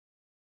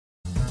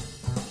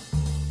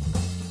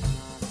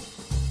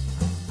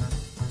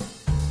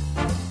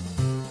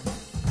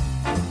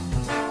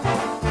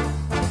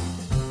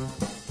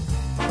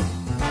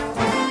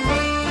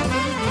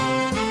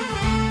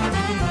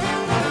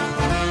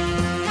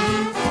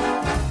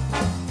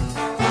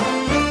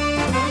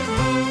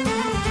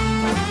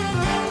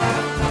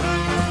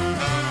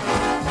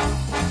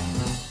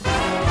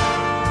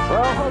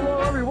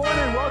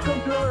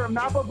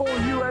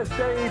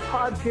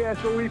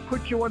podcast where we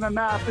put you on the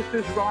map. This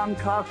is Ron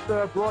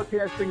Costa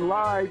broadcasting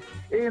live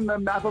in the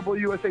Mappable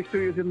USA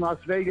studios in Las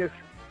Vegas.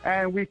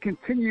 And we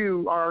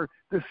continue our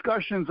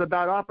discussions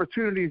about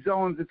opportunity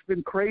zones. It's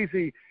been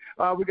crazy.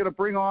 We're going to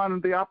bring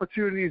on the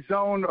Opportunity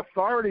Zone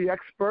Authority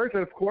expert,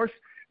 and of course,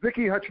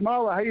 Vicki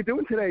Hachmala. How you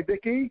doing today,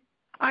 Vicki?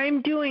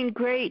 I'm doing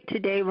great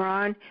today,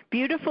 Ron.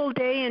 Beautiful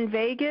day in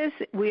Vegas.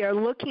 We are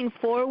looking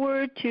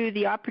forward to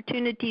the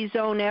Opportunity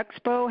Zone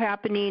Expo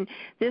happening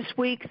this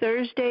week,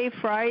 Thursday,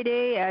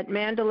 Friday at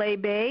Mandalay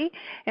Bay.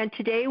 And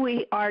today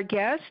our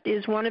guest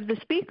is one of the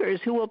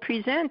speakers who will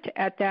present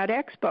at that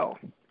expo.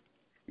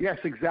 Yes,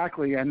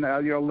 exactly. And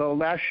the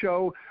last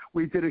show,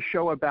 we did a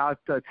show about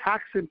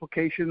tax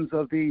implications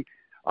of the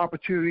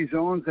Opportunity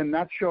Zones, and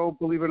that show,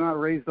 believe it or not,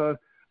 raised a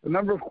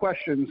number of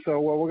questions. So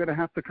we're going to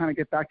have to kind of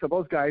get back to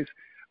those guys.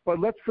 But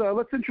let's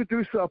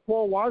introduce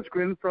Paul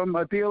Wassgren from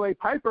DLA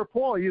Piper.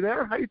 Paul, are you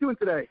there? How are you doing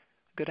today?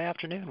 Good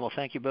afternoon. Well,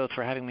 thank you both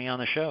for having me on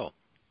the show.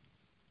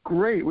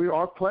 Great.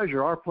 Our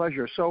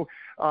pleasure. So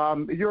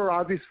you're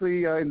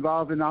obviously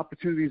involved in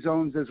opportunity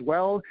zones as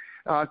well.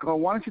 Why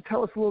don't you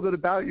tell us a little bit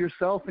about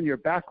yourself and your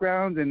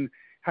background and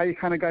how you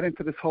kind of got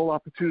into this whole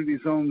opportunity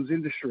zones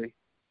industry?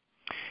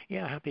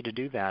 Yeah, happy to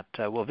do that.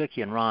 Well,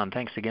 Vicki and Ron,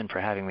 thanks again for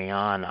having me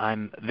on.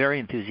 I'm very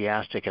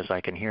enthusiastic, as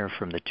I can hear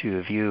from the two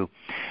of you,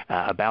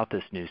 about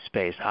this new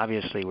space.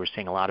 Obviously, we're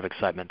seeing a lot of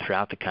excitement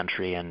throughout the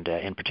country, and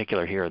in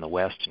particular here in the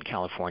West, in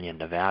California and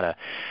Nevada.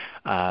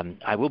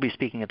 I will be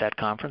speaking at that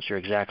conference, you're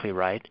exactly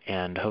right,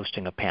 and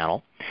hosting a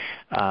panel.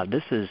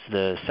 This is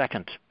the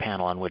second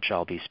panel on which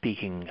I'll be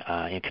speaking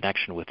in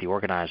connection with the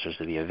organizers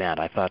of the event.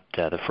 I thought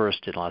the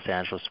first in Los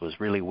Angeles was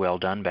really well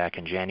done back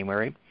in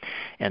January,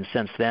 and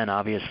since then,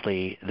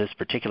 obviously, this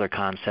particular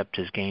concept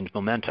has gained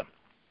momentum,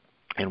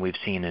 and we've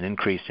seen an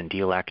increase in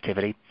deal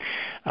activity.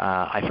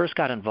 I first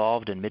got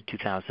involved in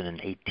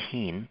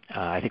mid-2018.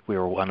 I think we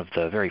were one of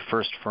the very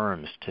first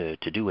firms to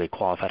do a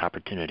qualified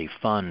opportunity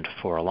fund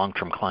for a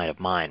long-term client of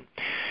mine,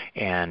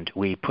 and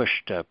we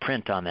pushed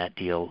print on that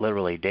deal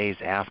literally days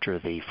after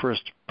the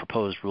first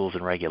proposed rules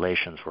and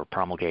regulations were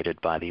promulgated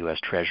by the U.S.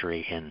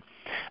 Treasury in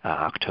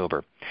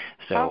October.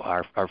 So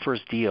our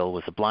first deal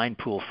was a blind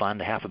pool fund,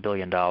 $500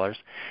 million,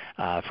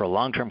 for a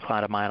long-term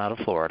client of mine out of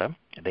Florida.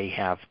 They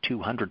have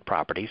 200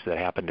 properties that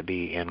happen to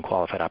be in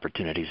qualified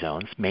opportunity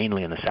zones,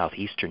 mainly in the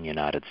southeastern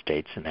United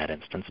States in that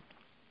instance.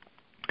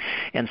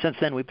 And since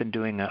then, we've been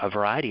doing a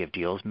variety of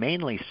deals,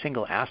 mainly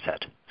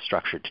single-asset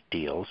structured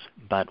deals,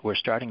 but we're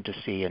starting to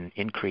see an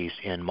increase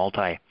in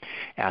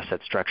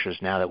multi-asset structures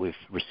now that we've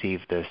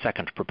received the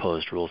second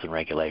proposed rules and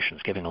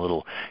regulations, giving a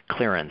little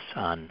clearance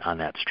on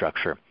that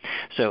structure.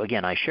 So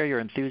again, I share your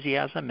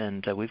enthusiasm,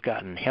 and we've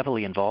gotten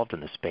heavily involved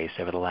in this space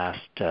over the last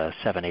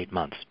 7-8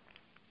 months.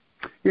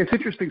 Yeah, it's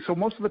interesting. So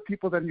most of the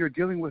people that you're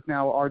dealing with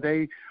now, are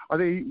they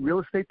real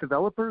estate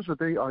developers?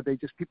 Are they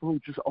just people who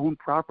just own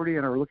property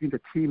and are looking to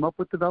team up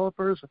with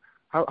developers?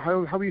 How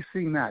are you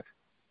seeing that?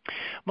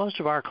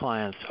 Most of our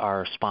clients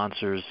are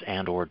sponsors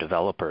and or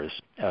developers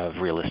of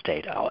real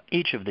estate.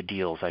 Each of the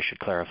deals, I should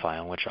clarify,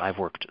 on which I've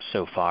worked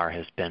so far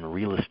has been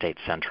real estate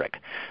centric.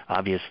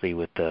 Obviously,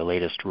 with the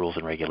latest rules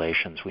and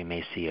regulations, we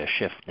may see a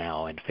shift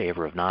now in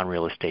favor of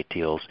non-real estate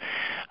deals,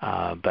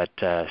 but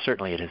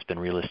certainly it has been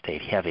real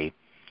estate heavy.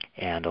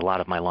 And a lot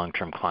of my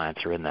long-term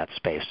clients are in that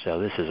space. So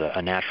this is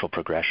a natural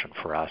progression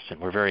for us, and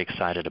we're very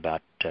excited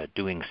about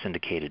doing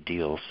syndicated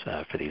deals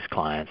for these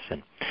clients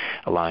and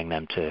allowing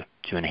them to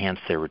enhance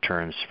their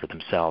returns for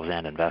themselves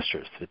and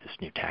investors through this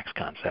new tax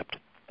concept.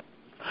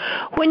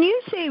 When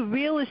you say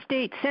real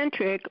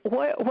estate-centric,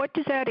 what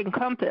does that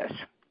encompass?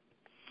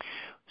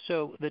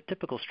 So the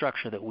typical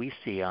structure that we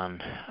see on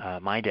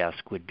my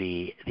desk would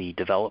be the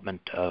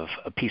development of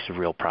a piece of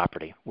real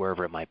property,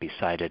 wherever it might be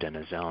sited in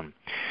a zone.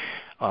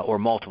 Or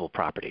multiple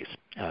properties,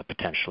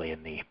 potentially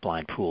in the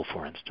blind pool,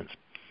 for instance.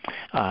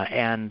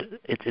 And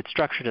it's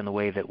structured in the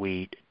way that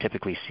we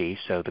typically see.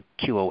 So the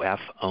QOF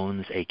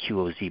owns a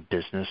QOZ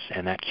business,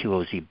 and that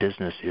QOZ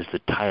business is the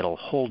title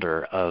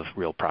holder of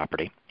real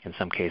property. In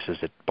some cases,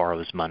 it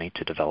borrows money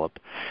to develop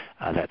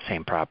that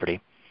same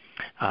property.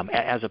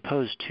 As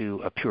opposed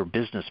to a pure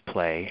business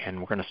play, and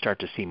we're going to start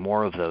to see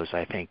more of those,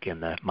 I think,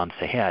 in the months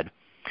ahead,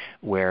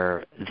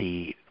 where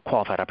the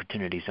qualified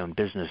opportunity zone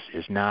business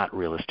is not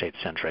real estate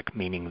centric,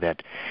 meaning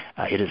that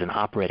it is an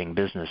operating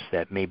business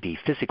that may be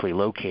physically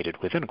located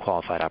within a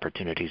qualified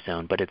opportunity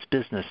zone, but its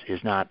business is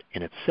not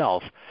in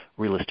itself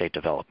real estate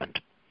development.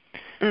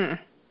 Mm.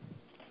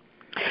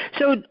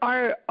 So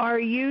are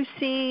you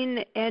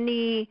seeing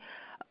any,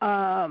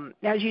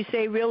 as you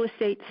say, real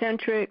estate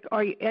centric,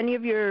 are any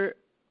of your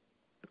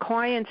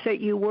clients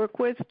that you work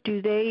with, do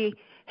they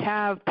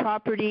have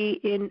property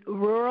in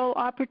rural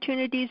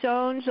opportunity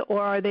zones, or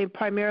are they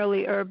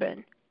primarily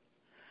urban?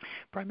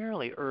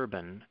 Primarily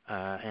urban,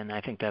 and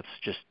I think that's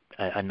just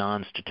a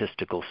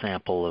non-statistical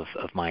sample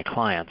of my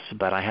clients,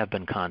 but I have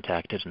been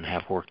contacted and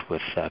have worked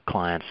with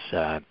clients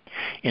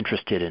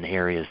interested in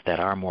areas that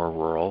are more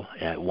rural,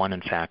 one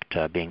in fact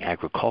being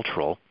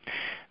agricultural.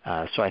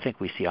 So I think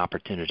we see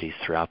opportunities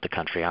throughout the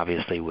country.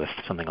 Obviously, with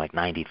something like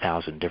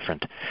 90,000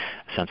 different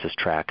census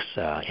tracts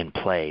in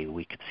play,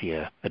 we could see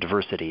a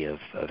diversity of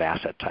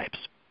asset types.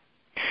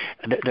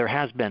 There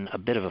has been a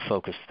bit of a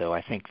focus, though.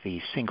 I think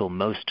the single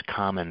most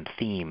common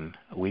theme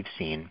we've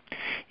seen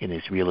in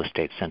these real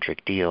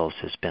estate-centric deals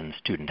has been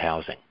student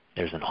housing.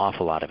 There's an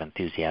awful lot of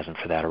enthusiasm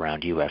for that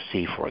around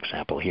USC, for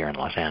example, here in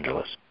Los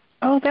Angeles.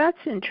 Oh, that's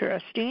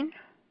interesting.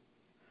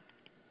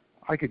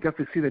 I could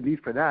definitely see the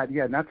need for that.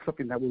 Yeah, and that's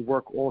something that would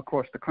work all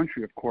across the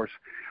country, of course.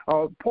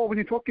 Paul, when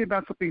you're talking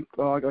about something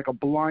like a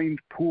blind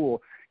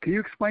pool, can you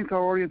explain to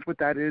our audience what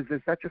that is?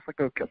 Is that just like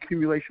a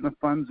accumulation of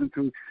funds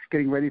into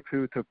getting ready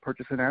to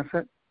purchase an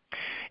asset?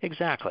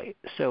 Exactly.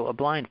 So a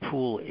blind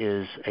pool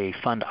is a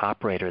fund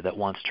operator that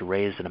wants to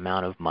raise an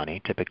amount of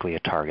money, typically a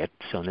target.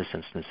 So in this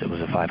instance, it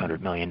was a $500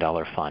 million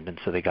fund. And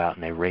so they go out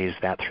and they raise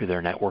that through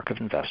their network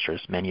of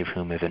investors, many of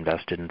whom have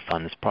invested in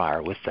funds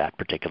prior with that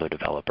particular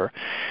developer.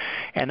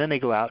 And then they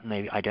go out and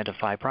they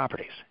identify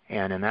properties.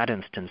 And in that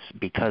instance,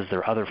 because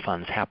their other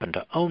funds happen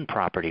to own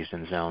properties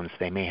in zones,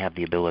 they may have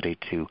the ability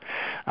to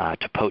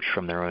poach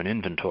from their own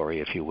inventory,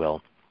 if you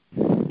will.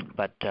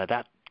 But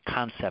that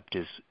concept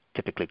is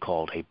typically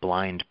called a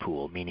blind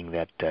pool, meaning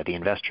that the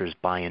investors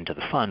buy into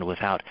the fund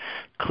without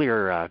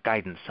clear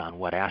guidance on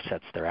what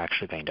assets they're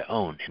actually going to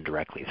own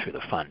indirectly through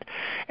the fund.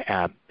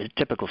 A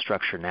typical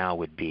structure now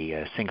would be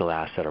a single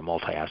asset or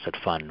multi-asset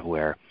fund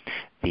where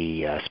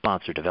the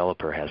sponsor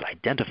developer has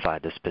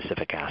identified the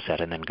specific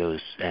asset and then goes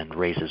and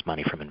raises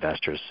money from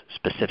investors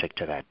specific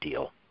to that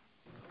deal.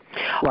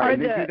 Right.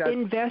 Are the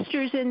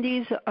investors in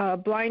these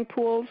blind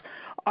pools,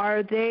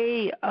 are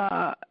they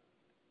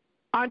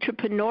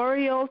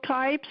entrepreneurial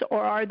types,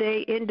 or are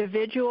they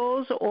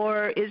individuals,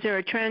 or is there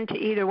a trend to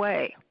either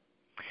way?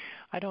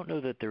 I don't know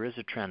that there is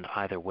a trend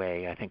either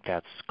way. I think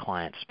that's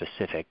client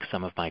specific.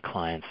 Some of my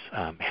clients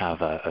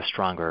have a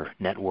stronger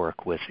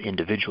network with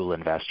individual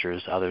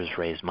investors. Others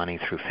raise money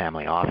through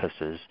family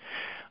offices.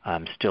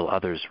 Still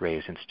others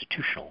raise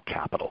institutional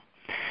capital.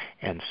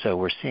 And so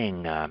we're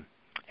seeing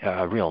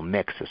a real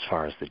mix as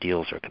far as the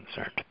deals are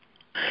concerned.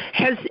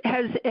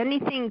 Has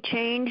anything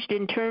changed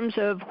in terms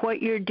of what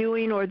you're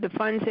doing or the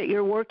funds that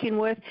you're working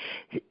with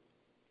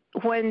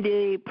when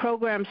the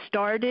program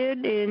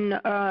started in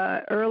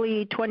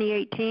early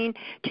 2018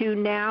 to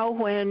now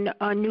when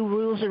new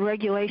rules and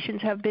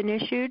regulations have been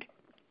issued?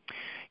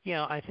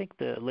 Yeah, I think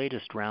the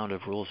latest round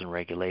of rules and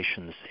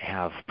regulations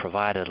have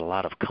provided a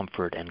lot of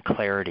comfort and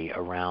clarity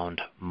around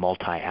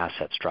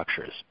multi-asset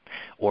structures,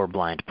 or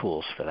blind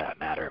pools for that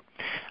matter.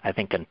 I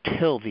think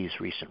until these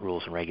recent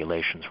rules and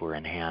regulations were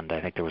in hand, I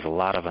think there was a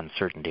lot of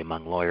uncertainty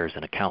among lawyers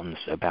and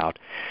accountants about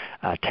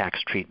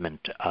tax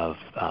treatment of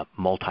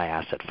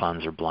multi-asset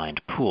funds or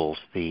blind pools.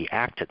 The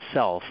Act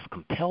itself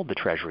compelled the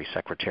Treasury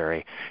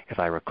Secretary, if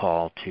I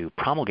recall, to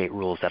promulgate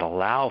rules that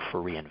allow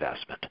for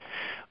reinvestment.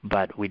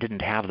 But we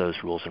didn't have those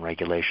rules and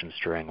regulations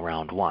during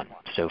round one.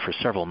 So for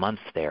several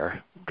months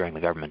there, during the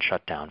government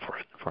shutdown,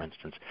 for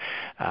instance,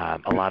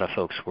 a lot of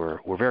folks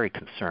were very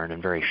concerned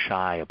and very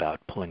shy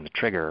about pulling the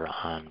trigger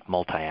on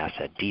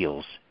multi-asset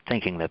deals,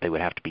 thinking that they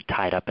would have to be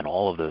tied up in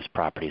all of those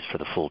properties for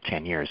the full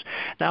 10 years.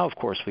 Now, of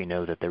course, we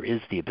know that there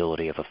is the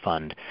ability of a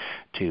fund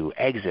to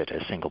exit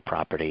a single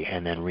property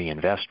and then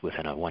reinvest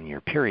within a one-year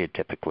period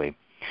typically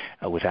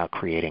without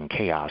creating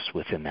chaos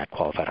within that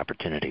qualified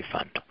opportunity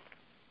fund.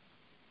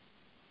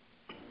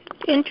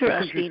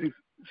 Interesting.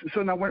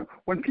 So now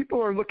when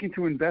people are looking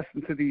to invest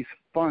into these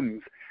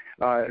funds,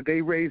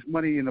 they raise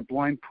money in a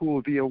blind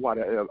pool via what,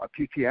 a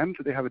PTM?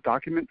 Do they have a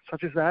document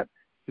such as that?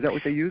 Is that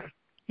what they use?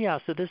 Yeah,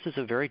 so this is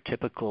a very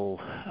typical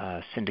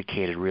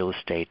syndicated real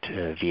estate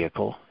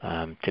vehicle.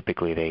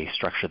 Typically they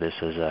structure this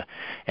as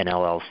an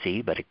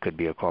LLC, but it could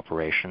be a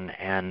corporation.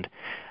 And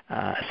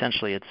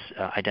essentially it's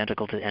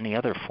identical to any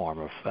other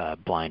form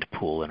of blind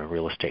pool in a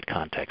real estate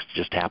context. It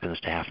just happens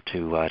to have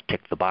to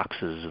tick the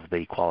boxes of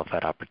the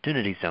qualified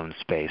opportunity zone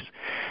space.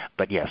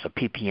 But yes, a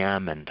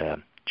PPM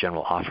and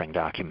general offering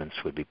documents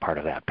would be part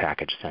of that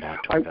package sent out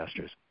to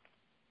investors.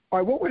 All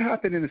right, what would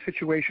happen in a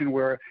situation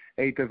where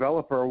a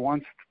developer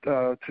wants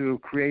to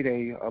create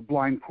a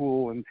blind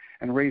pool and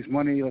raise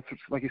money?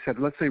 Like you said,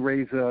 let's say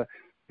raise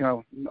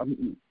 $100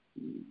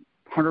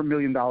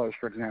 million,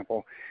 for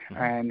example,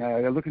 and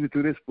they're looking to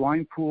do this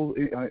blind pool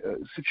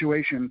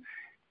situation.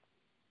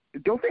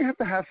 Don't they have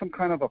to have some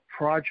kind of a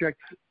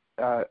project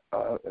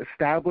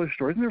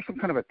established, or isn't there some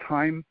kind of a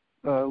time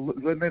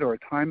limit or a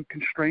time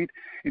constraint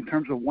in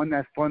terms of when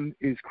that fund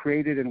is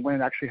created and when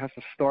it actually has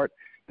to start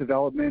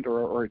development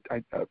or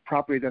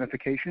property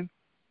identification?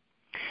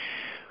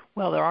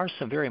 Well, there are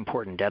some very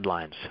important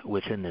deadlines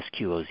within this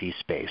QOZ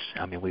space.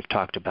 I mean, we've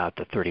talked about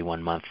the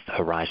 31-month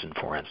horizon,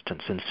 for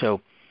instance, and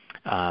so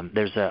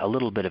there's a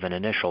little bit of an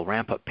initial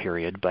ramp-up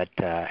period, but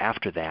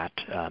after that,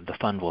 the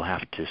fund will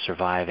have to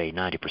survive a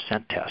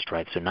 90% test,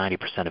 right? So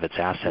 90% of its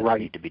assets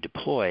need to be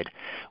deployed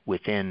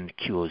within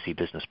QOZ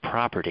business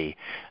property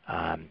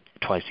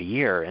twice a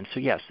year. And so,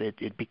 yes,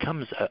 it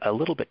becomes a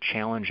little bit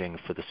challenging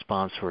for the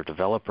sponsor or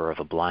developer of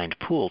a blind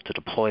pool to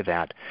deploy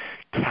that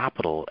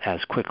capital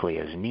as quickly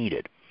as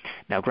needed.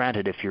 Now,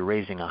 granted, if you're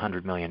raising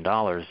 $100 million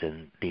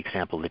in the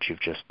example that you've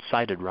just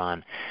cited,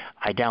 Ron,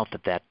 I doubt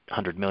that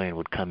 $100 million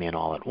would come in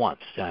all at once.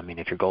 I mean,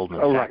 if you're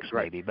Goldman Sachs,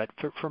 maybe. But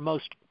for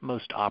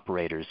most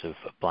operators of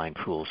blind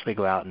pools, they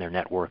go out and their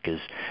network is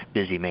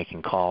busy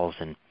making calls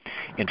and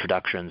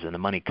introductions, and the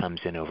money comes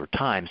in over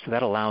time. So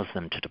that allows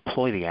them to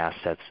deploy the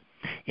assets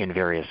in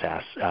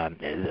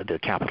the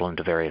capital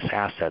into various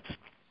assets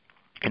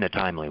in a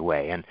timely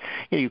way. And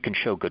you can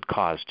show good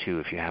cause, too,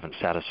 if you haven't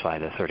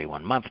satisfied a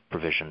 31-month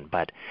provision.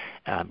 But,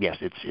 yes,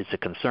 it's a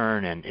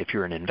concern, and if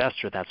you're an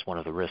investor, that's one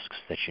of the risks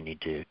that you need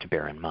to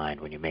bear in mind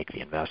when you make the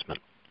investment.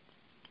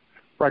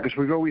 Right, because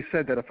we've always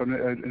said that if an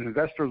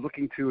investor is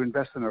looking to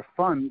invest in a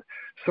fund,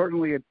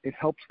 certainly it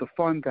helps the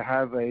fund to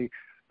have a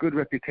good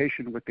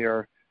reputation with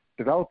their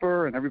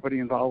developer and everybody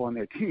involved on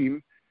their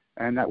team,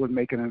 and that would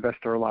make an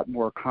investor a lot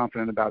more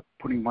confident about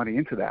putting money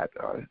into that.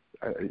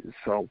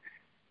 So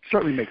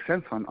certainly makes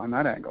sense on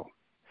that angle.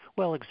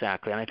 Well,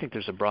 exactly, and I think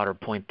there's a broader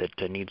point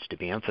that needs to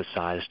be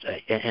emphasized,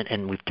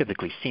 and we've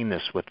typically seen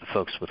this with the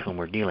folks with whom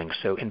we're dealing.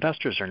 So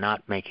investors are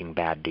not making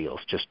bad deals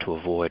just to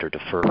avoid or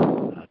defer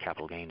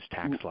capital gains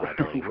tax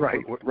liability.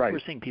 We're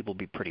seeing people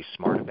be pretty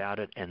smart about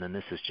it, and then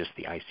this is just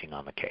the icing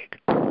on the cake.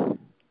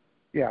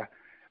 Yeah.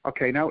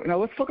 Okay, now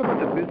let's talk about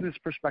the business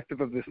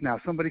perspective of this now.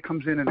 Somebody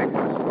comes in and they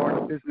want to start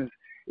a business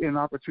in an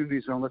opportunity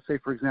zone. Let's say,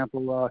 for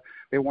example,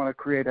 they want to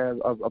create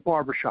a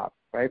barber shop,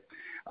 right?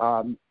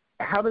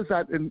 How does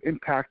that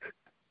impact,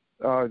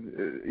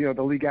 the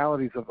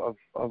legalities of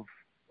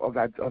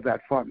that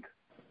fund?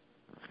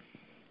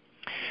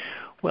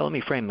 Well, let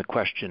me frame the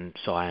question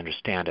so I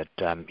understand it.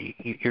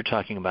 You're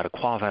talking about a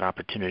qualified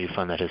opportunity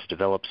fund that has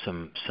developed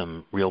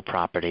some real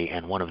property,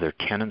 and one of their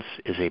tenants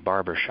is a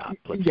barber shop.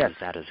 Let's use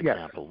that as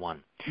example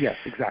one. Yes,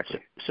 exactly.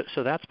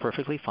 So that's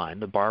perfectly fine.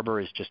 The barber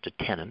is just a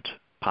tenant,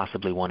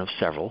 possibly one of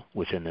several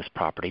within this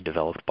property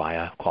developed by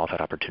a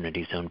qualified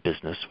opportunity zone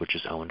business, which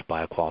is owned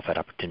by a qualified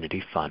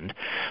opportunity fund.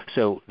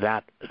 So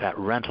that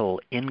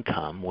rental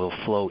income will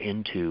flow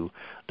into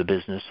the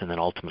business and then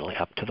ultimately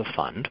up to the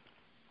fund.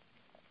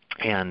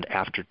 And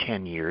after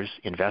 10 years,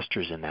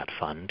 investors in that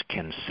fund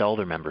can sell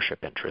their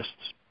membership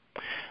interests.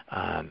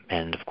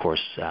 And, of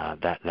course,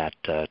 that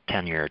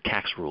 10-year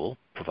tax rule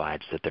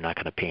provides that they're not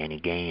going to pay any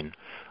gain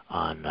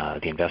on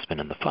the investment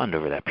in the fund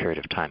over that period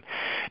of time.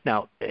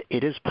 Now,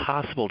 it is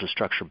possible to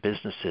structure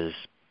businesses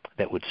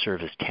that would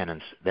serve as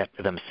tenants that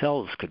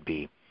themselves could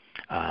be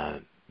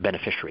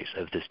beneficiaries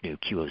of this new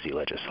QOZ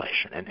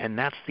legislation. And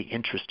that's the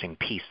interesting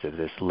piece of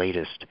this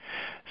latest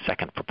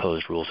second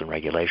proposed rules and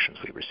regulations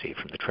we received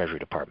from the Treasury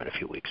Department a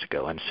few weeks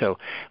ago. And so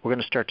we're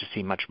going to start to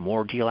see much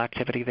more deal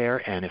activity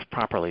there, and if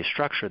properly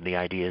structured, the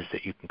idea is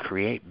that you can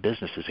create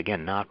businesses,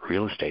 again, not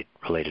real estate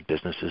related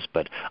businesses,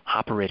 but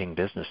operating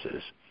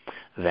businesses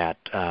that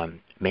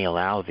may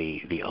allow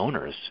the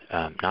owners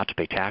not to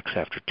pay tax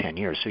after 10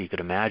 years. So you could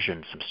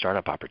imagine some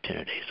startup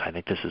opportunities. I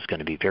think this is going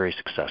to be very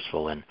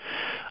successful in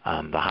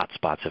the hot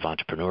spots of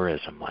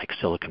entrepreneurism like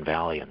Silicon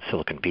Valley and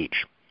Silicon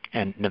Beach,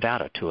 and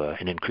Nevada to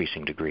an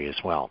increasing degree as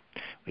well.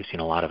 We've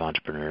seen a lot of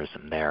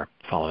entrepreneurism there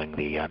following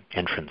the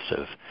entrance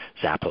of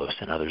Zappos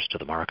and others to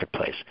the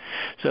marketplace.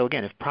 So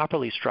again, if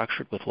properly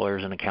structured with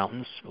lawyers and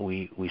accountants,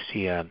 we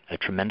see a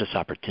tremendous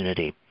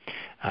opportunity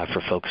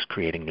for folks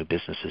creating new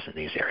businesses in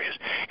these areas.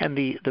 And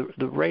the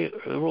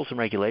rules and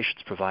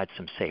regulations provide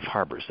some safe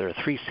harbors. There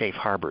are 3 safe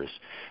harbors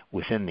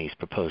within these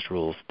proposed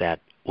rules that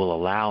will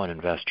allow an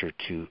investor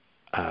to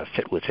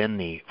fit within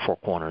the 4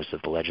 corners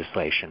of the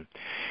legislation.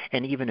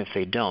 And even if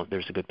they don't,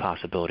 there's a good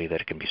possibility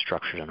that it can be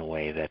structured in a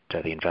way that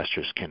the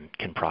investors can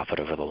profit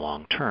over the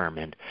long term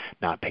and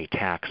not pay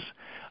tax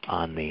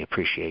on the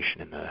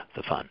appreciation in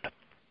the fund.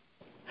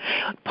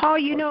 Paul,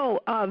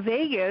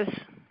 Vegas,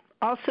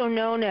 also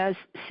known as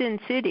Sin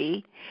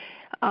City,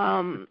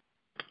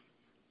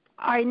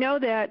 I know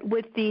that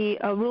with the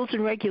rules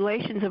and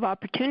regulations of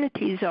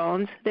opportunity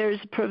zones, there's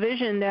a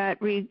provision that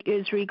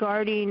is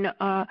regarding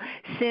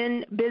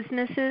sin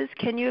businesses.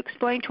 Can you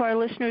explain to our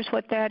listeners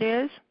what that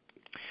is?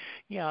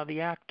 Yeah, the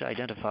Act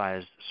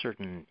identifies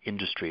certain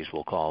industries,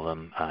 we'll call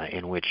them,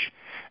 in which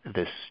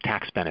this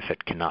tax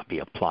benefit cannot be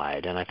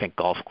applied. And I think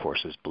golf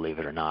courses, believe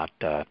it or not,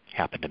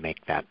 happen to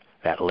make that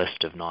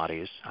list of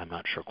naughties. I'm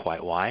not sure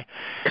quite why.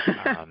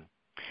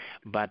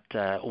 But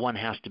one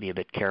has to be a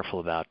bit careful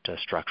about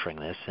structuring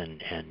this,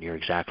 and you're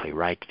exactly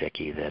right,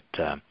 Vicki,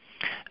 that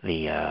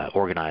the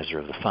organizer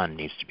of the fund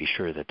needs to be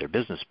sure that their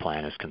business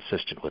plan is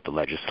consistent with the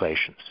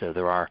legislation. So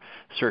there are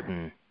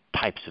certain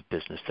types of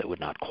business that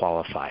would not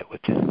qualify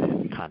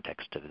within the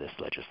context of this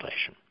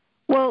legislation.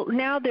 Well,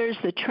 now there's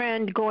the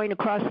trend going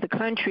across the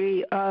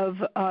country of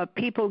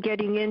people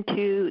getting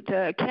into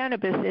the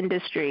cannabis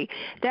industry.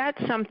 That's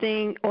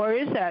something, or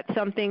is that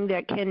something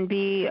that can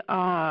be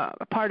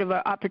part of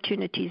an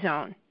opportunity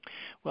zone?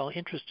 Well,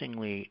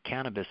 interestingly,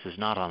 cannabis is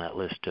not on that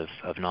list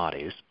of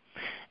naughties.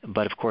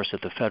 But, of course,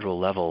 at the federal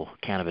level,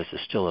 cannabis is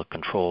still a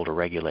controlled or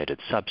regulated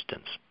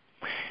substance.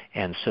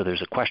 And so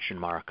there's a question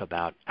mark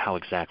about how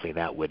exactly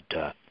that would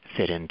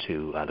fit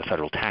into the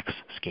federal tax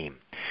scheme.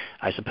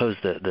 I suppose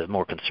the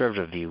more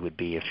conservative view would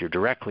be if you're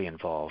directly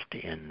involved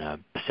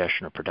in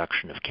possession or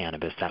production of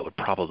cannabis, that would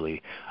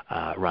probably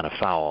run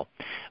afoul.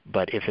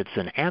 But if it's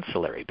an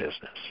ancillary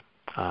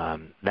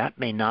business, that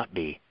may not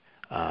be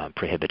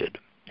prohibited.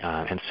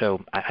 And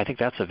so I think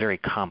that's a very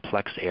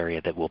complex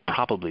area that will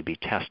probably be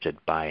tested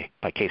by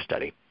case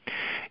study.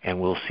 And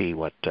we'll see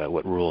what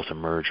rules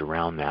emerge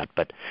around that.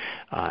 But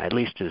at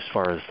least as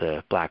far as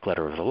the black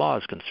letter of the law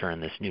is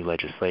concerned, this new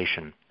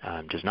legislation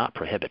does not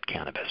prohibit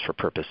cannabis for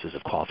purposes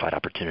of qualified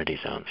opportunity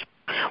zones.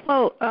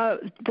 Well,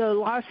 the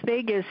Las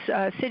Vegas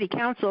City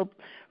Council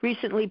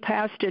recently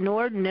passed an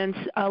ordinance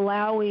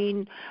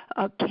allowing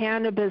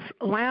cannabis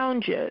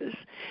lounges,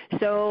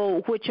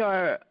 which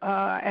are,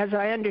 as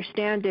I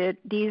understand it,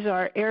 these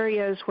are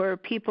areas where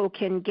people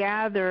can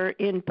gather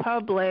in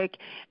public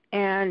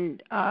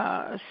and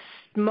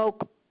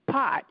smoke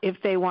pot if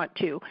they want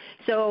to.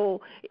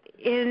 So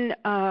in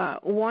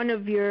one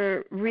of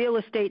your real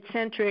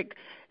estate-centric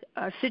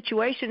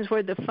situations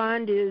where the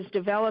fund is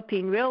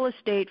developing real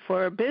estate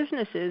for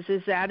businesses,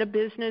 is that a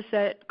business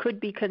that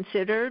could be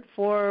considered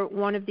for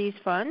one of these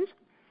funds?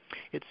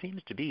 It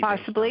seems to be.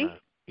 Possibly.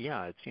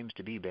 Yeah, it seems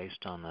to be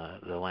based on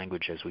the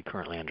language as we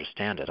currently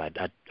understand it.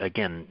 I'd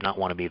again, not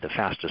want to be the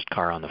fastest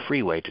car on the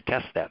freeway to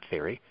test that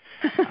theory.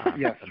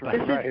 Yes,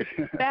 right.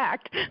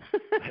 Fact.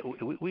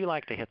 we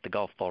like to hit the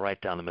golf ball right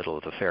down the middle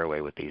of the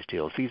fairway with these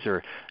deals. These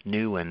are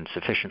new and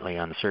sufficiently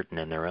uncertain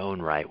in their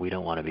own right. We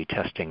don't want to be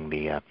testing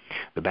the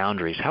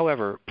boundaries.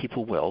 However,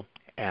 people will.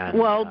 And,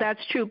 well,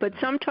 that's true, but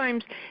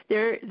sometimes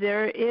there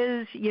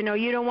is, you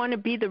don't want to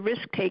be the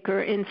risk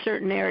taker in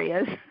certain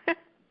areas.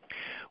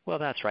 Well,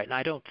 that's right. And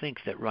I don't think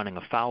that running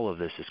afoul of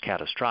this is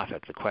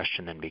catastrophic. The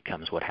question then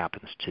becomes what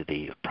happens to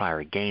the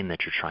prior gain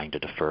that you're trying to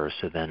defer,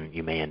 so then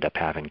you may end up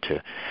having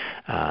to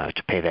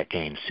pay that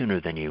gain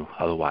sooner than you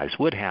otherwise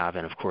would have.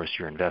 And, of course,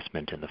 your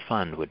investment in the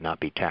fund would not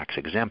be tax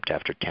exempt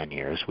after 10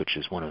 years, which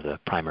is one of the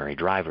primary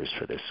drivers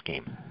for this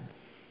scheme.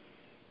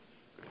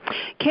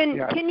 Can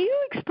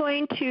you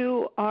explain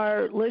to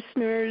our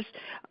listeners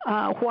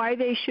why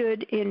they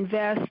should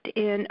invest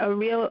in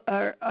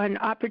an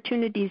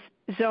opportunities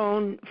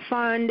zone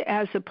fund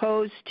as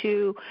opposed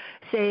to,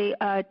 say,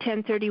 a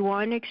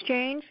 1031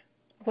 exchange?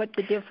 What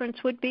the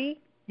difference would be?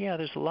 Yeah,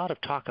 there's a lot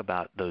of talk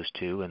about those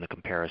two and the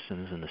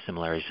comparisons and the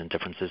similarities and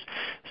differences.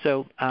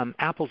 So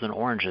apples and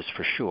oranges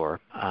for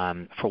sure.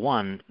 For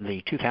one,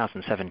 the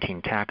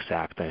 2017 Tax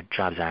Act, the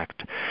Jobs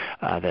Act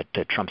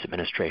that Trump's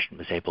administration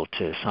was able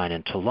to sign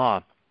into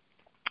law,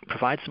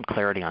 provides some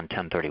clarity on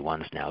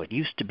 1031s now. It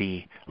used to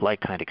be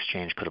like-kind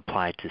exchange could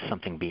apply to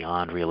something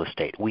beyond real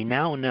estate. We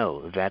now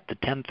know that the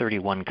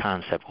 1031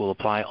 concept will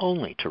apply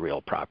only to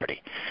real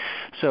property.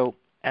 So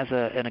as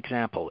an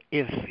example,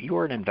 if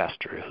you're an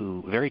investor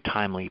who very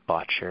timely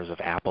bought shares of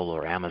Apple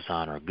or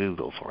Amazon or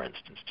Google, for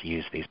instance, to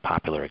use these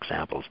popular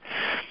examples,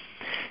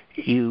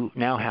 you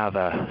now have,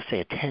 say,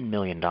 a $10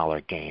 million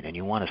gain, and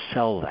you want to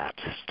sell that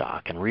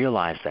stock and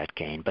realize that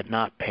gain but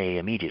not pay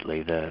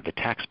immediately the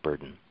tax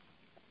burden.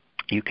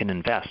 You can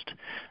invest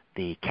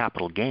the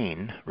capital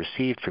gain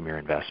received from your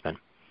investment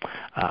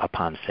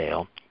upon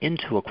sale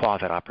into a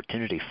qualified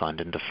opportunity fund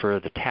and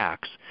defer the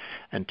tax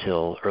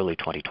until early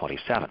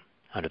 2027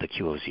 under the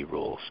QOZ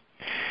rules.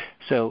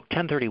 So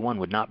 1031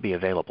 would not be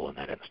available in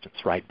that instance,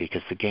 right,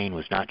 because the gain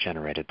was not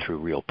generated through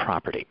real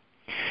property.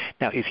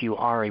 Now, if you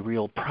are a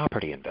real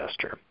property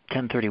investor,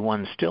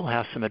 1031 still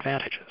has some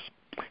advantages.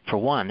 For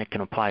one, it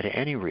can apply to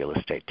any real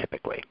estate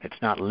typically.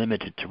 It's not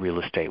limited to real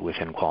estate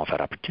within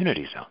qualified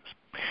opportunity zones.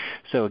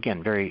 So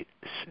again, very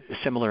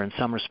similar in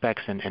some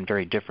respects and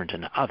very different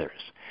in others.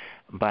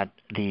 But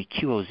the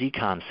QOZ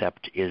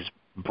concept is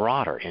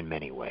broader in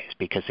many ways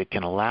because it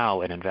can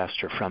allow an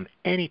investor from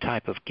any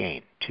type of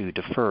gain to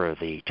defer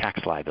the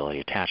tax liability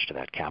attached to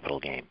that capital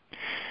gain.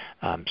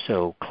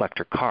 So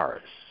collector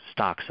cars,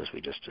 stocks as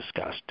we just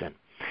discussed, and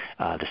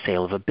the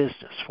sale of a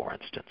business, for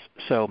instance.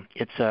 So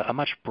it's a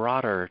much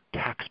broader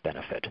tax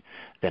benefit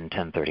than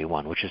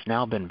 1031, which has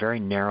now been very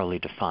narrowly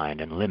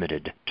defined and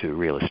limited to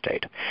real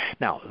estate.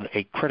 Now,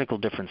 a critical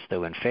difference,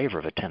 though, in favor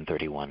of a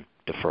 1031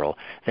 deferral,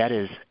 that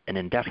is an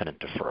indefinite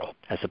deferral,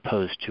 as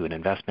opposed to an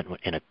investment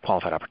in a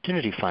qualified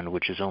opportunity fund,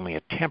 which is only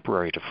a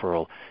temporary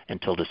deferral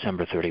until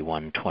December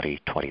 31,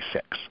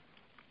 2026.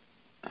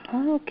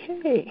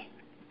 Okay.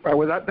 Right,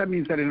 well, that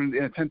means that in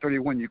a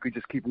 1031 you could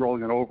just keep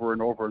rolling it over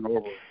and over and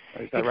over.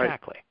 Is that right?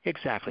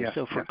 Exactly. Yeah,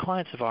 so for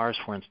clients of ours,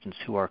 for instance,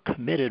 who are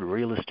committed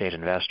real estate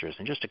investors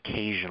and just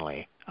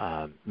occasionally,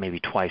 maybe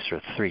twice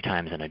or three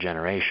times in a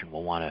generation,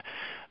 will want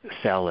to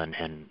sell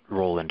and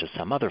roll into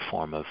some other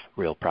form of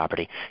real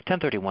property,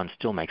 1031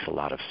 still makes a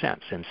lot of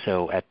sense. And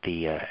so at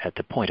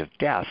the point of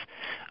death,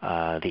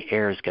 the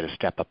heirs get a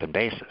step up in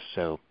basis.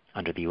 So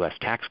under the U.S.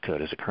 tax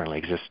code as it currently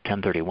exists,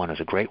 1031 is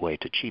a great way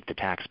to cheat the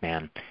tax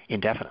man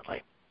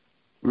indefinitely.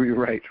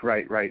 Right.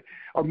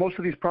 Are most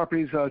of these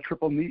properties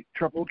triple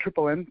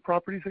N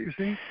properties that you're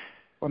seeing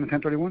on the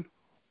 1031?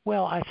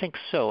 Well, I think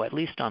so, at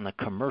least on the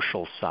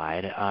commercial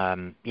side.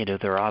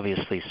 There are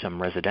obviously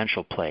some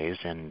residential plays,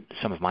 and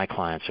some of my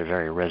clients are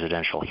very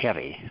residential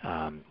heavy.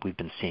 We've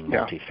been seeing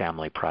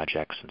multifamily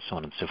projects and so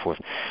on and so forth.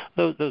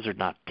 Those are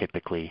not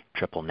typically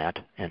triple net,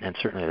 and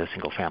certainly the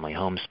single-family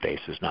home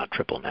space is not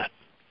triple net.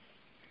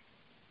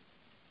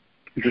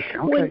 Okay.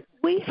 When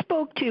we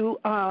spoke to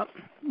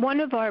one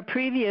of our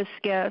previous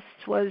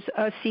guests was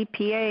a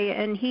CPA,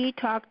 and he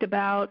talked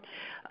about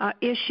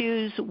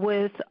issues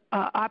with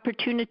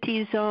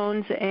opportunity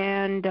zones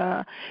and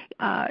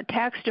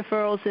tax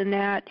deferrals in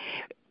that.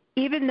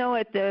 Even though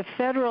at the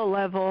federal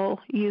level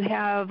you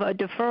have a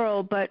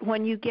deferral, but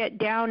when you get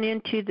down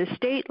into the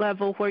state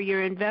level where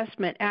your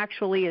investment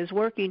actually is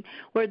working,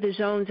 where the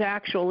zones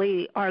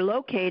actually are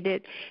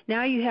located,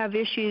 now you have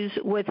issues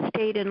with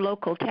state and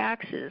local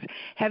taxes.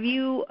 Have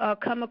you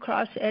come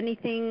across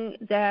anything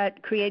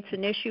that creates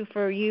an issue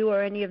for you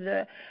or any of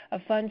the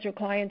funds or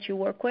clients you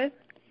work with?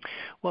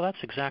 Well,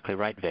 that's exactly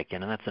right, Vicky,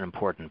 and that's an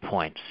important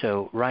point.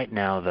 So right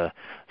now the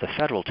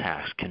federal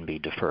tax can be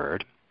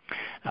deferred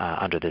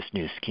under this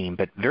new scheme,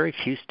 but very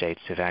few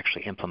states have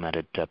actually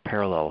implemented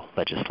parallel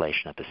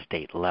legislation at the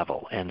state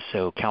level. And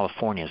so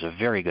California is a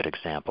very good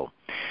example.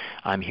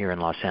 I'm here in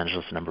Los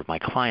Angeles, a number of my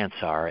clients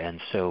are, and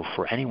so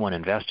for anyone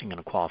investing in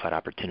a qualified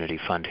opportunity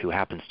fund who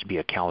happens to be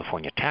a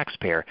California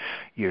taxpayer,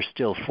 you're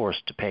still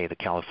forced to pay the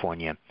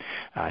California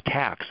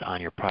tax on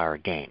your prior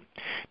gain.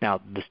 Now,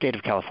 the state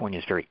of California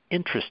is very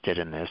interested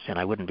in this, and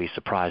I wouldn't be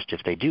surprised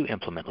if they do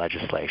implement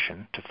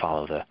legislation to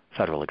follow the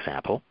federal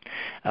example,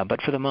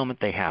 but for the moment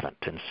they haven't.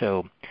 And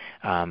so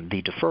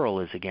the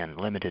deferral is, again,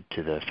 limited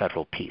to the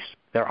federal piece.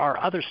 There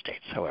are other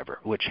states, however,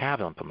 which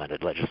have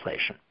implemented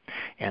legislation.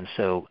 And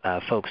so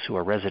folks who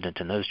are resident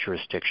in those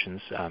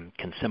jurisdictions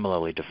can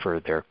similarly defer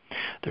their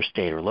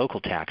state or local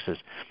taxes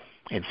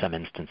in some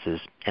instances.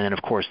 And then,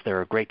 of course,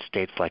 there are great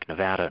states like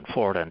Nevada and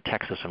Florida and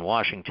Texas and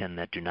Washington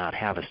that do not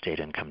have a state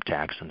income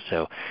tax, and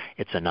so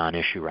it's a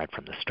non-issue right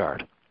from the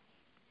start.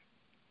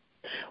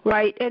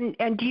 Right,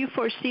 and do you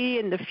foresee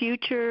in the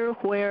future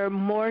where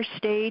more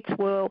states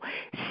will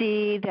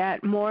see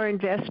that more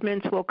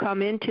investments will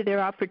come into their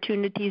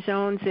opportunity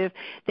zones if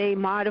they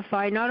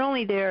modify not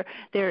only their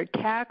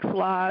tax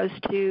laws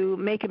to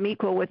make them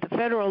equal with the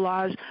federal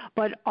laws,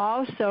 but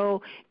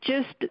also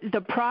just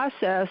the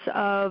process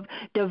of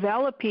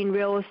developing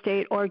real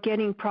estate or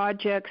getting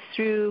projects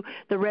through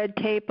the red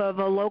tape of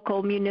a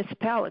local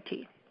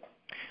municipality?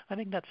 I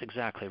think that's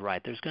exactly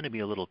right. There's going to be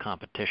a little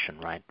competition,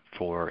 right,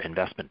 for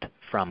investment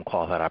from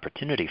qualified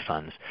opportunity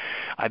funds.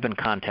 I've been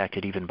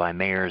contacted even by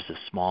mayors of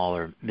small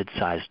or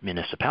mid-sized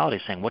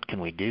municipalities saying, what can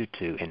we do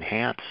to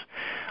enhance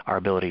our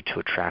ability to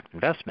attract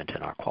investment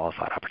in our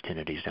qualified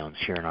opportunity zones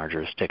here in our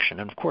jurisdiction?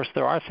 And, of course,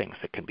 there are things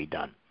that can be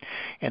done.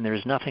 And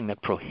there's nothing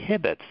that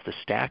prohibits the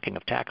stacking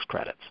of tax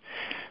credits.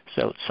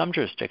 So some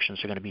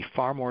jurisdictions are going to be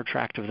far more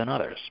attractive than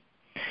others.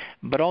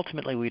 But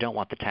ultimately, we don't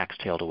want the tax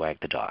tail to wag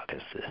the dog,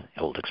 as the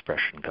old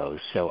expression goes.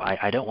 So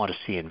I don't want to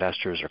see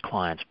investors or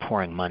clients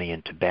pouring money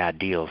into bad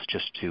deals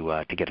just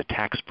to get a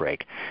tax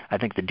break. I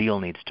think the deal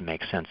needs to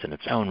make sense in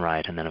its own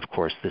right, and then, of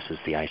course, this is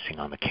the icing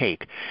on the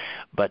cake.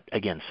 But,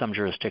 again, some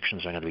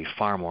jurisdictions are going to be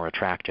far more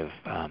attractive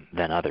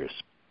than others.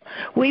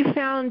 We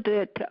found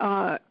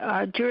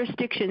that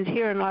jurisdictions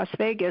here in Las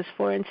Vegas,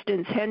 for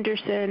instance,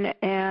 Henderson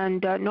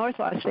and North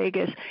Las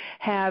Vegas,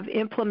 have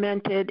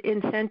implemented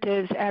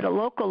incentives at a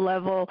local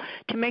level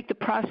to make the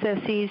process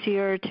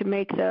easier, to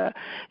make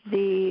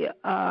the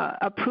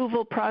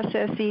approval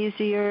process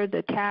easier,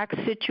 the tax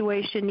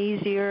situation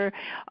easier,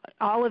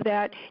 all of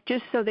that,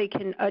 just so they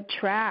can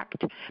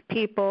attract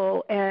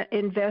people,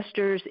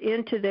 investors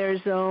into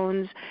their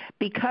zones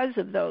because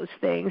of those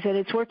things, and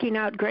it's working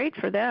out great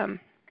for them.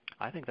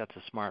 I think that's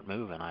a smart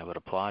move, and I would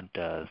applaud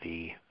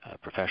the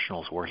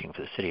professionals working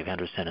for the City of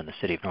Henderson and the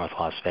City of North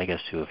Las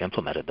Vegas who have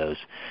implemented those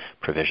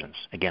provisions.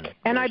 Again,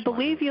 and I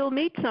believe you'll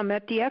meet some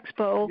at the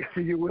expo.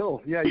 Yeah, you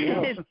will. Yeah, you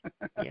will.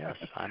 Yes,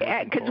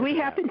 because we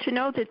happen to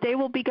know that they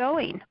will be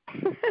going.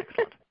 Excellent.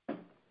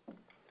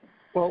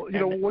 Well,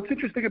 what's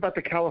interesting about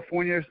the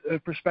California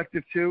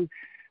perspective too,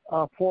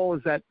 Paul,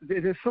 is that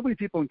there's so many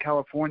people in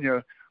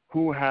California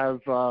who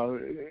have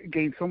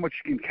gained so much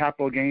in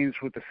capital gains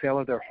with the sale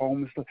of their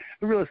homes.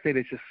 The real estate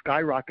has just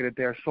skyrocketed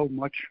there so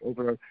much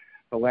over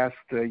the last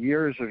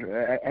years,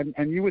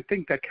 and you would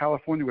think that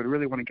California would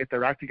really want to get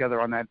their act together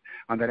on that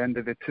end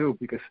of it too,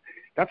 because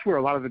that's where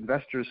a lot of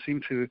investors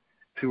seem to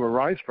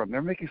arise from.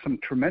 They're making some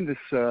tremendous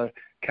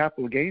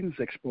capital gains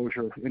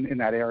exposure in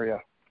that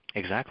area.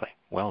 Exactly.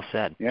 Well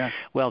said. Yeah.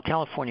 Well,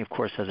 California, of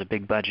course, has a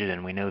big budget,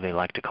 and we know they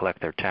like to collect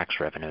their tax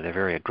revenue. They're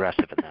very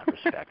aggressive in that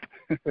respect.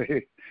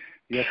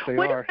 Yes, they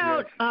what are.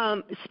 What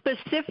about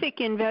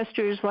specific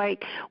investors?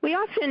 Like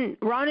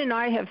Ron and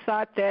I have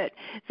thought that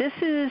this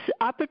is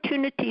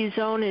opportunity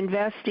zone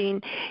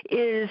investing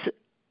is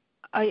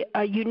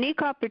a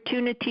unique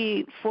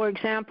opportunity, for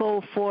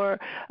example, for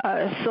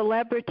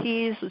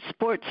celebrities,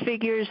 sports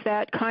figures,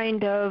 that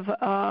kind of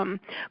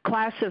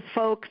class of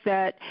folk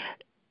that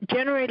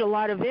generate a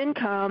lot of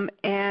income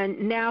and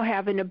now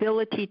have an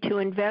ability to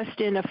invest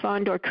in a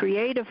fund or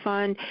create a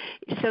fund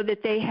so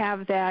that they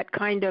have that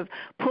kind of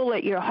pull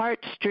at your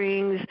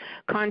heartstrings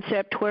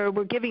concept where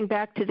we're giving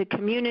back to the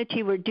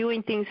community, we're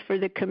doing things for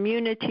the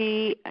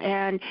community.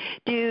 And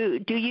do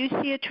you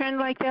see a trend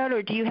like that,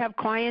 or do you have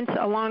clients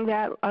along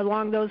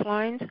those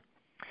lines?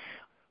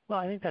 Well,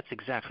 I think that's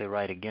exactly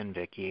right again,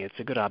 Vicki. It's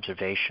a good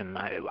observation.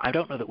 I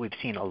don't know that we've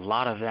seen a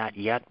lot of that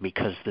yet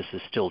because this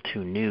is still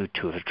too new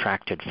to have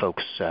attracted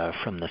folks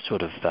from the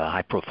sort of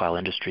high-profile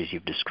industries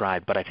you've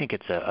described, but I think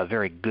it's a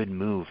very good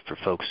move for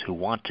folks who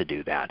want to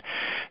do that.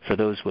 For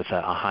those with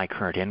a high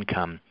current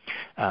income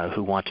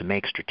who want to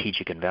make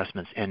strategic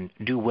investments and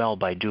do well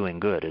by doing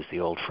good, as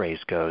the old phrase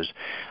goes,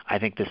 I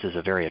think this is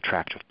a very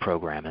attractive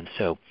program. And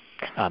so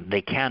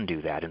they can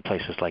do that in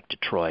places like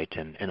Detroit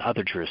and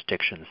other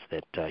jurisdictions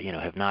that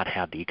have not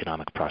had the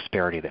economic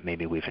prosperity that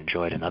maybe we've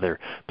enjoyed in other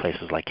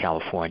places like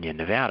California and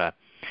Nevada,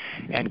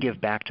 and give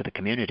back to the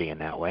community in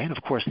that way. And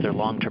of course, their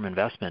long-term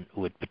investment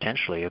would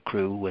potentially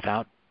accrue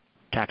without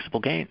taxable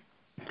gain.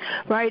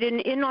 Right,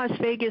 and in Las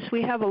Vegas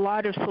we have a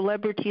lot of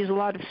celebrities, a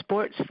lot of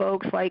sports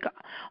folks like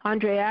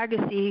Andre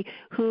Agassi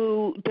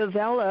who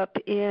develop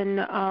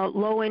in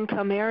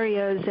low-income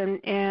areas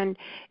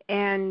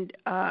and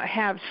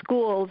have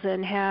schools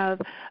and have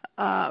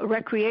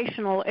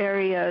recreational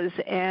areas,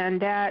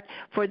 and that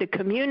for the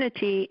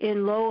community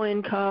in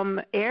low-income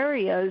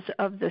areas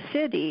of the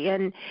city,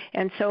 and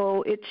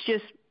so it's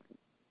just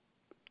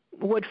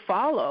would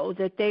follow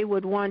that they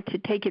would want to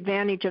take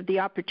advantage of the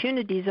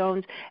opportunity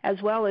zones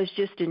as well as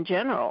just in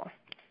general.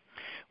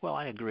 Well,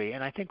 I agree,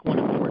 and I think one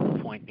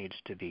important point needs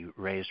to be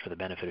raised for the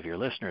benefit of your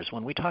listeners.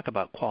 When we talk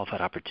about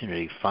qualified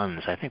opportunity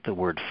funds, I think the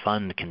word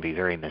fund can be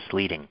very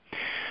misleading.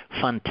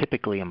 Fund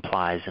typically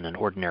implies, in an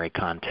ordinary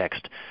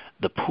context,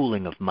 the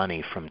pooling of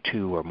money from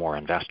two or more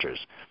investors.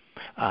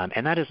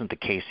 And that isn't the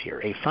case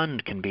here. A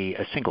fund can be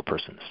a single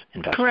person's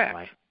investment. Correct.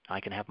 Right? I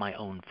can have my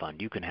own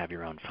fund. You can have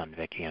your own fund,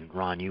 Vicki, and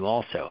Ron, you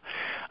also.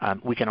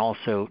 We can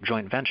also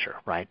joint venture,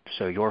 right?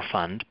 So your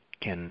fund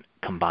can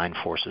combine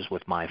forces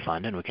with my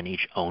fund, and we can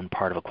each own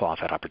part of a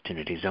qualified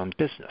opportunity zone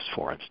business,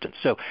 for instance.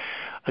 So,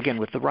 again,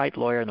 with the right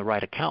lawyer and the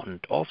right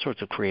accountant, all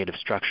sorts of creative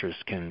structures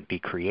can be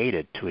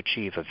created to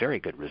achieve a very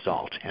good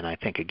result. And I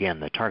think, again,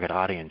 the target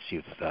audience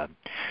you've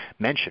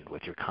mentioned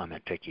with your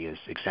comment, Vicki, is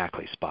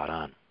exactly spot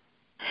on.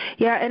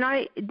 Yeah,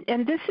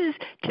 and this is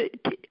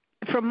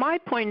from my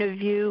point of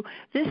view,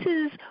 this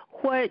is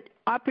what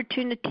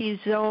opportunity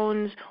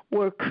zones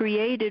were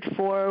created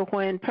for.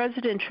 When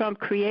President Trump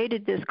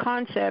created this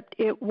concept,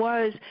 it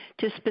was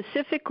to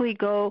specifically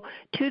go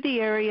to the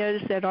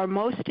areas that are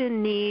most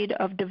in need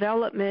of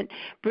development,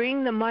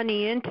 bring the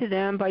money into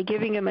them by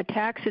giving them a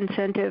tax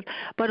incentive,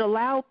 but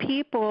allow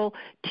people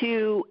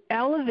to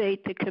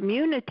elevate the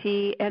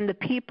community and the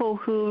people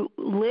who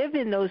live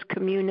in those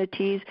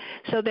communities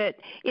so that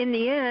in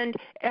the end,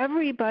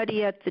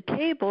 everybody at the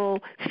table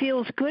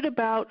feels good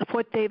about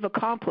what they've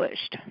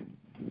accomplished.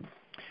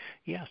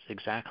 Yes,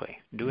 exactly.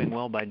 Doing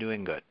well by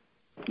doing good.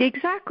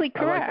 Exactly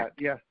correct. I like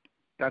that. Yeah,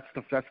 that's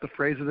the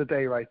phrase of the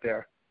day right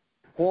there.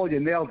 Paul,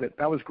 you nailed it.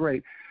 That was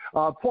great.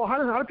 Paul, how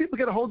do people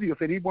get a hold of you if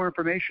they need more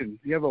information?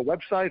 Do you have a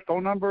website,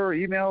 phone number,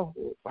 email?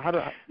 What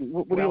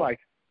do you like?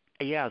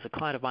 Yeah, as a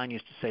client of mine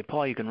used to say,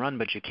 Paul, you can run,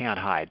 but you can't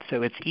hide.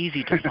 So it's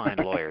easy to find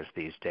lawyers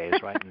these days,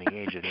 right, in the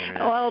age of the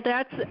Internet. Well,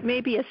 that's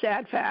maybe a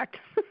sad fact.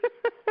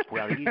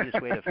 Well, the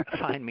easiest way to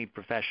find me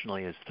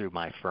professionally is through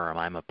my firm.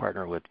 I'm a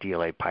partner with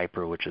DLA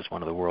Piper, which is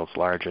one of the world's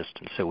largest,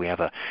 and so we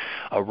have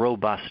a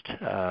robust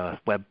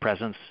web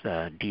presence,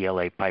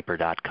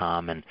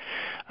 dlapiper.com, and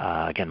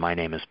again, my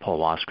name is Paul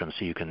Wassgren,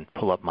 so you can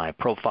pull up my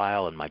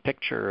profile and my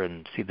picture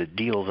and see the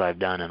deals I've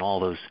done and all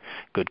those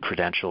good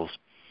credentials.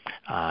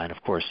 And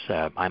of course,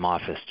 I'm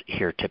officed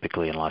here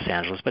typically in Los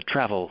Angeles, but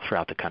travel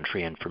throughout the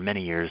country, and for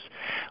many years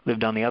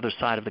lived on the other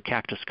side of the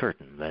cactus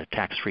curtain, the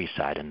tax-free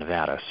side in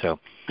Nevada. So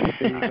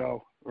there you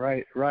go.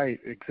 Right,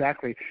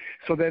 exactly.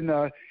 So then,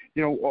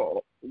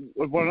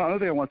 one other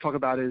thing I want to talk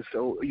about is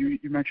you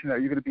mentioned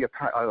that you're going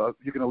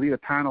to lead a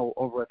panel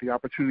over at the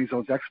Opportunity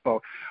Zones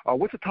Expo.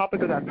 What's the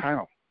topic of that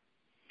panel?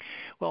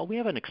 Well, we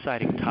have an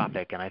exciting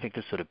topic, and I think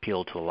this would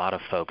appeal to a lot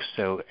of folks.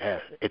 So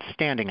it's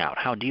standing out,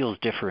 how deals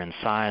differ in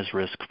size,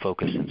 risk,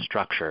 focus, and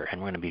structure. And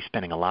we're going to be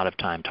spending a lot of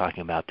time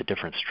talking about the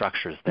different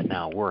structures that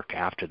now work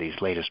after these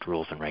latest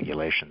rules and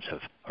regulations have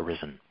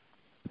arisen.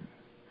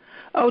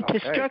 Oh, to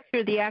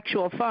structure the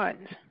actual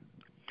funds.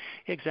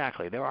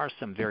 Exactly. There are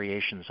some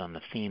variations on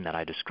the theme that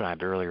I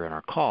described earlier in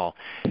our call,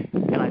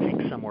 and I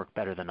think some work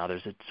better than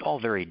others. It's all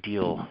very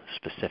deal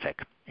specific.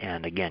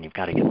 And again, you've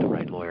got to get the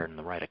right lawyer and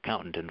the right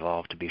accountant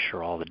involved to be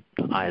sure all the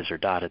I's are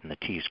dotted and the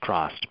T's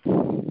crossed.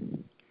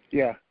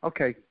 Yeah,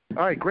 okay.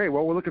 All right, great.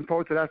 Well, we're looking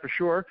forward to that for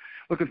sure.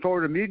 Looking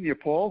forward to meeting you,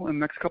 Paul, in the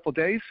next couple of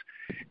days.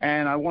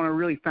 And I want to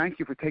really thank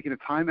you for taking the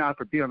time out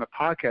for being on the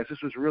podcast.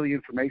 This was really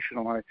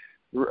informational. I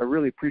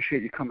really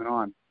appreciate you coming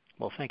on.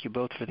 Well, thank you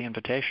both for the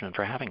invitation and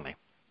for having me.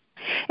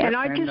 And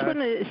I just want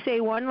to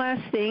say one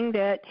last thing,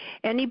 that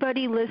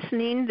anybody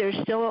listening, there's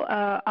still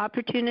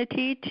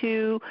opportunity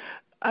to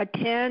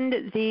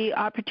attend the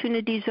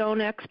Opportunity Zone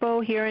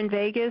Expo here in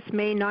Vegas,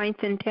 May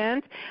 9th and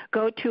 10th,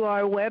 go to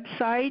our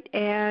website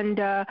and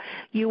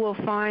you will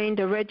find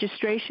a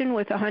registration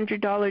with a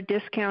 $100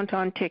 discount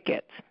on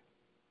tickets.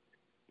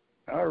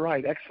 All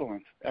right,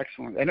 excellent.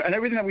 And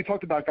everything that we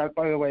talked about,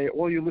 by the way,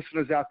 all you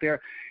listeners out there,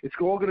 it's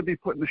all going to be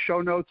put in the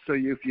show notes. So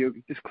if you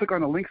just click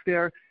on the links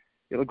there,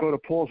 it'll go to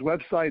Paul's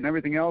website and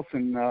everything else,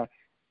 and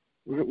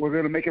we're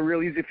going to make it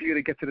real easy for you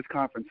to get to this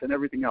conference and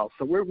everything else.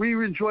 So we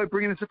enjoy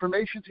bringing this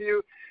information to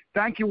you.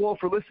 Thank you all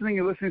for listening.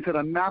 You're listening to the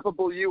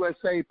Mappable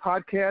USA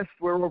podcast.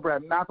 We're over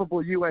at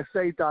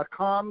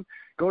MappableUSA.com.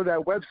 Go to that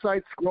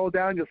website, scroll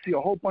down. You'll see a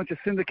whole bunch of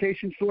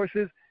syndication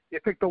sources. You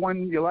pick the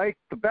one you like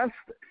the best,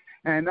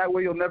 and that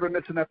way you'll never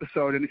miss an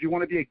episode. And if you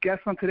want to be a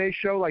guest on today's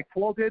show like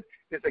Paul did,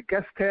 there's a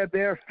guest tab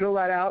there. Fill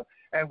that out,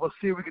 and we'll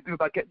see what we can do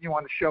about getting you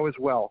on the show as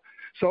well.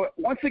 So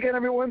once again,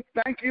 everyone,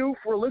 thank you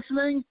for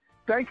listening.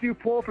 Thank you,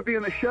 Paul, for being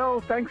on the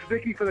show. Thanks,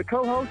 Vicki, for the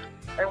co-host.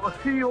 And we'll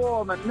see you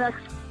all on the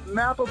next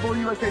Mappable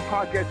USA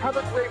podcast. Have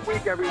a great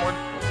week, everyone.